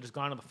Syracuse team that has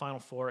gone to the Final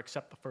Four,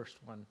 except the first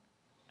one,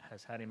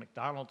 has had a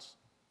McDonald's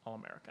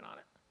All-American on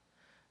it.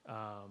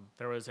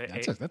 There was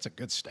That's a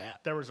good stat.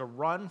 there was a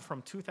run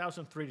from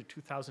 2003 to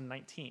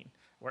 2019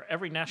 where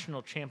every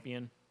national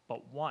champion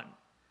but one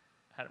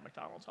had a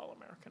McDonald's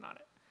All-American on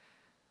it.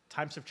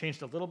 Times have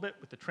changed a little bit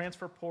with the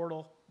transfer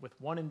portal, with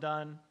one and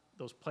done.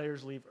 Those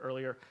players leave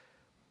earlier.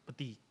 But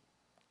the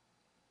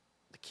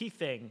key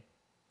thing,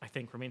 I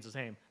think, remains the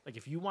same. Like,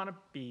 if you want to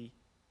be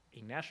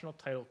a national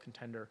title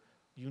contender,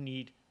 you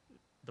need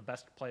the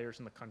best players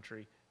in the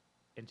country.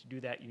 And to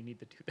do that, you need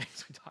the two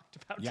things we talked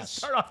about Yes. to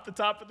start off the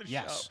top of the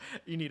Yes. show.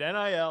 You need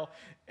NIL,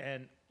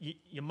 and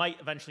you might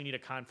eventually need a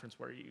conference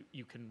where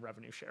you can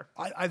revenue share.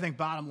 I think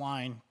bottom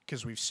line,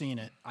 because we've seen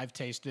it, I've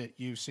tasted it,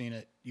 you've seen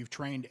it, you've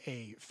trained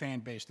a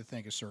fan base to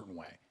think a certain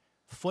way.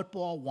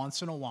 Football,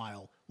 once in a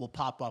while, will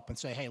pop up and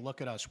say, hey,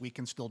 look at us, we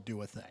can still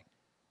do a thing.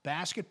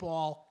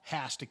 Basketball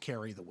has to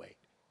carry the weight.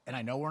 And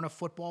I know we're in a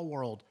football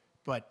world,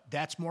 but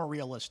that's more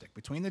realistic.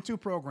 Between the two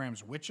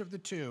programs, which of the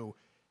two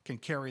can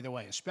carry the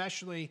weight,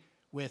 especially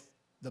with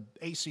the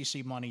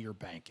ACC money you're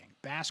banking?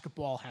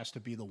 Basketball has to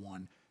be the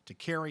one to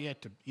carry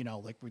it, to,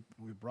 like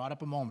we brought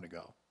up a moment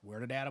ago. Where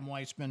did Adam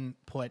Weissman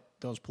put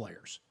those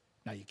players?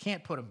 Now, you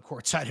can't put them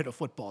courtside at a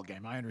football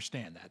game. I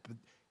understand that. But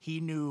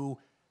he knew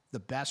the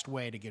best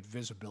way to get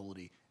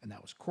visibility, and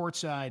that was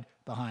courtside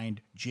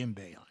behind Jim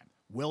Boeheim.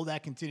 Will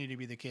that continue to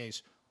be the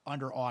case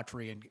under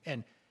Autry?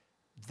 And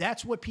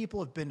that's what people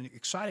have been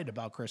excited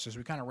about, Chris, as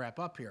we kind of wrap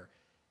up here.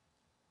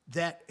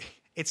 That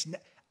it's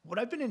what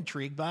I've been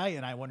intrigued by,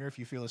 and I wonder if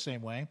you feel the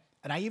same way,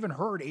 and I even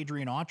heard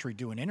Adrian Autry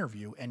do an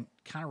interview and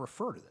kind of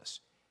refer to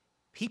this.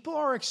 People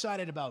are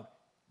excited about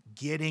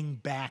getting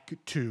back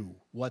to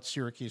what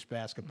Syracuse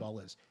basketball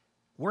is.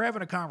 We're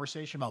having a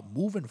conversation about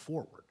moving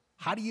forward.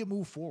 How do you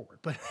move forward?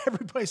 But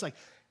everybody's like,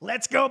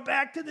 let's go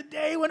back to the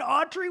day when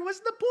Autry was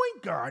the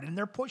point guard and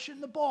they're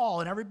pushing the ball,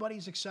 and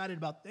everybody's excited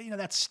about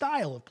that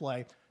style of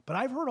play. But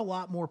I've heard a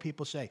lot more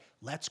people say,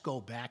 let's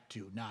go back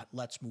to, not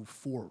let's move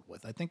forward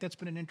with. I think that's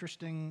been an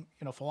interesting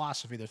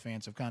philosophy that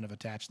fans have kind of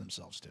attached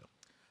themselves to.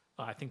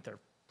 I think they're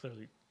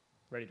clearly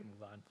ready to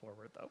move on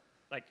forward, though.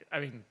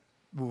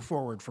 Move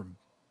forward from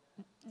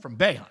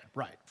Boeheim,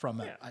 right? From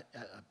a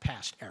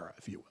past era,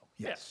 if you will.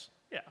 Yes.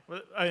 Yeah.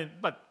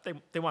 But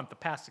they want the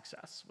past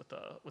success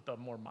with a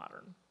more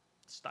modern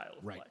style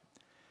of play.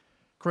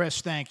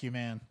 Chris, thank you,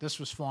 man. This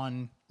was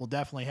fun. We'll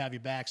definitely have you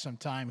back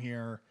sometime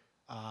here.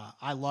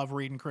 I love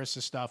reading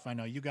Chris's stuff. I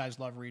know you guys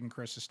love reading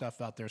Chris's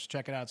stuff out there. So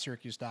check it out,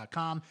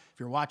 Syracuse.com. If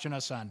you're watching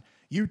us on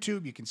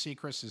YouTube, you can see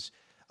Chris's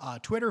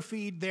Twitter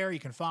feed there. You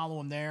can follow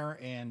him there.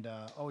 And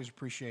always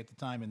appreciate the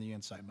time and the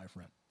insight, my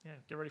friend. Yeah,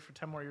 get ready for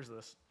 10 more years of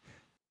this.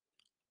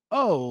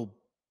 Oh,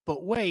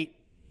 but wait.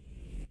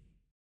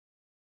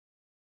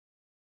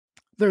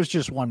 There's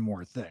just one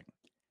more thing.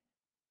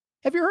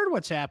 Have you heard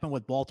what's happened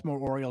with Baltimore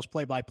Orioles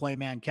play-by-play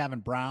man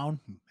Kevin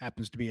Brown, who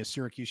happens to be a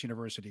Syracuse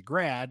University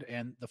grad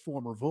and the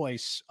former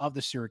voice of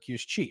the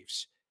Syracuse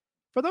Chiefs?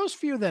 For those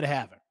few that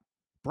haven't,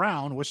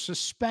 Brown was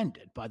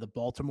suspended by the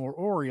Baltimore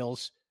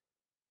Orioles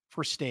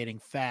for stating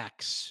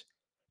facts.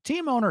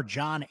 Team owner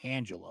John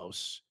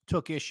Angelos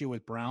took issue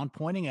with Brown,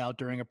 pointing out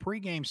during a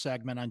pregame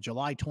segment on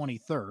July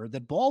 23rd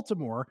that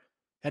Baltimore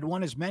had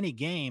won as many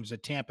games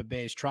at Tampa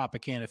Bay's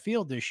Tropicana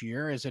Field this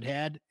year as it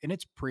had in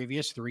its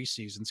previous 3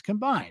 seasons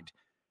combined.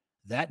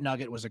 That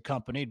nugget was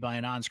accompanied by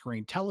an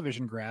on-screen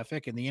television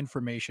graphic, and the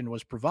information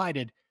was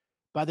provided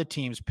by the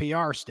team's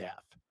PR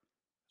staff.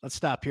 Let's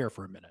stop here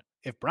for a minute.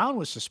 If Brown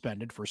was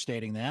suspended for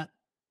stating that,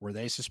 were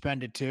they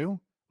suspended too?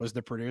 Was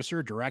the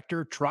producer,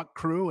 director, truck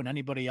crew, and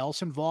anybody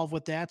else involved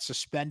with that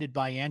suspended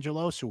by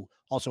Angelos, who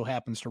also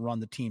happens to run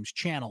the team's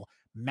channel,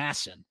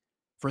 Masson,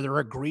 for their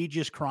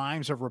egregious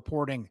crimes of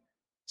reporting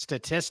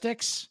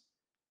statistics?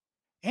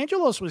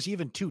 Angelos was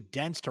even too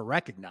dense to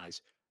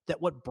recognize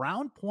that what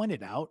Brown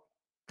pointed out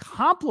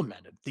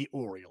complimented the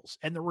Orioles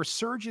and the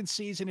resurgent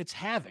season it's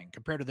having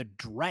compared to the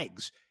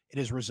dregs it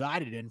has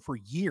resided in for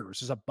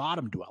years as a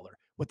bottom dweller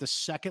with the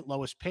second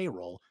lowest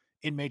payroll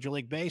in Major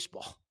League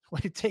Baseball. Way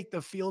to take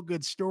the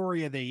feel-good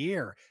story of the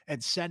year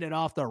and send it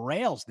off the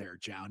rails there,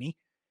 Johnny.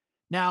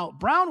 Now,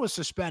 Brown was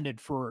suspended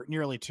for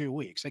nearly 2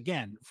 weeks,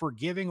 again, for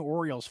giving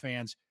Orioles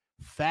fans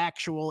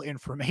factual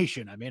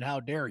information. I mean, how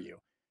dare you?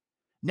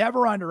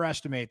 Never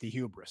underestimate the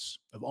hubris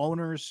of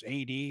owners,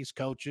 ADs,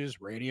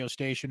 coaches, radio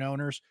station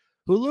owners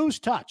who lose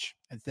touch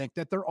and think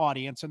that their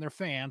audience and their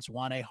fans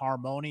want a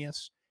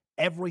harmonious,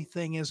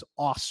 everything is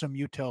awesome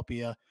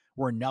utopia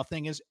where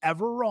nothing is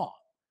ever wrong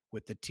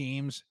with the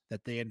teams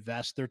that they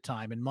invest their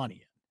time and money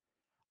in.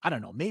 I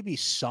don't know, maybe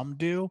some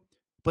do,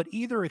 but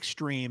either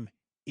extreme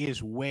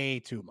is way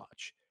too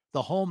much.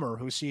 The homer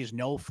who sees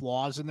no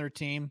flaws in their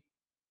team,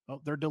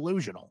 well, they're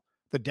delusional.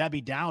 The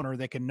Debbie Downer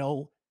that can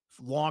no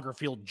longer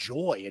feel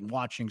joy in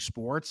watching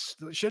sports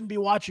shouldn't be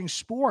watching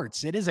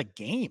sports. It is a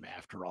game,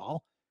 after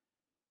all.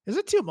 Is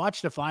it too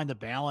much to find the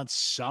balance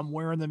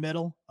somewhere in the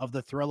middle of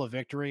the thrill of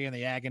victory and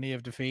the agony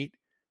of defeat?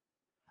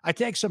 I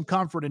take some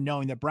comfort in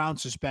knowing that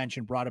Brown's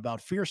suspension brought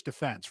about fierce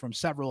defense from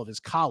several of his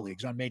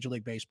colleagues on Major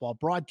League Baseball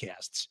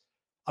broadcasts.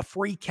 A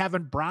free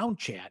Kevin Brown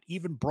chant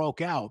even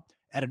broke out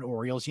at an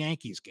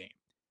Orioles-Yankees game.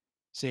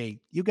 See,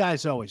 you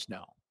guys always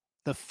know.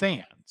 the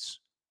fans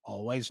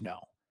always know.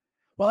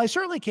 Well, I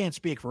certainly can't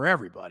speak for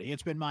everybody.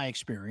 It's been my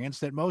experience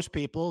that most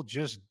people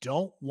just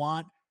don't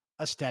want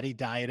a steady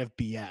diet of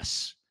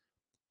BS.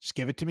 Just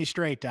give it to me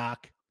straight,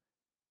 Doc.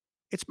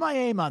 It's my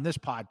aim on this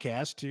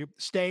podcast to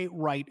stay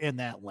right in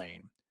that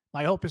lane.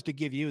 My hope is to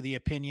give you the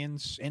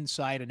opinions,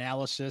 insight,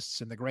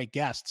 analysis, and the great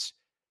guests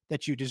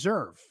that you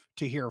deserve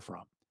to hear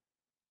from.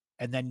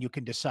 And then you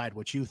can decide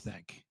what you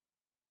think.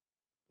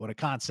 What a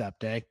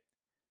concept, eh?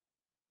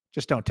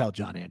 Just don't tell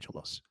John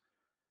Angelos.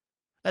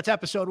 That's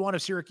episode 1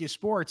 of Syracuse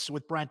Sports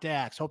with Brent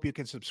Axe. Hope you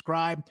can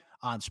subscribe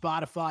on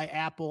Spotify,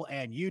 Apple,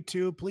 and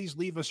YouTube. Please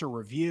leave us a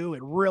review.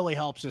 It really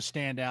helps us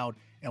stand out,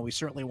 and we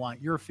certainly want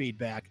your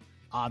feedback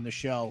on the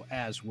show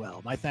as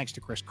well. My thanks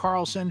to Chris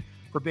Carlson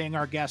for being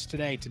our guest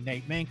today, to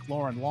Nate Mink,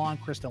 Lauren Long,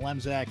 Krista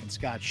Lemzak, and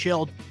Scott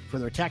Schild for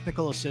their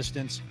technical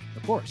assistance.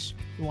 Of course,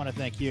 we want to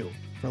thank you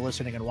for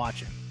listening and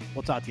watching.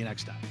 We'll talk to you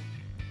next time.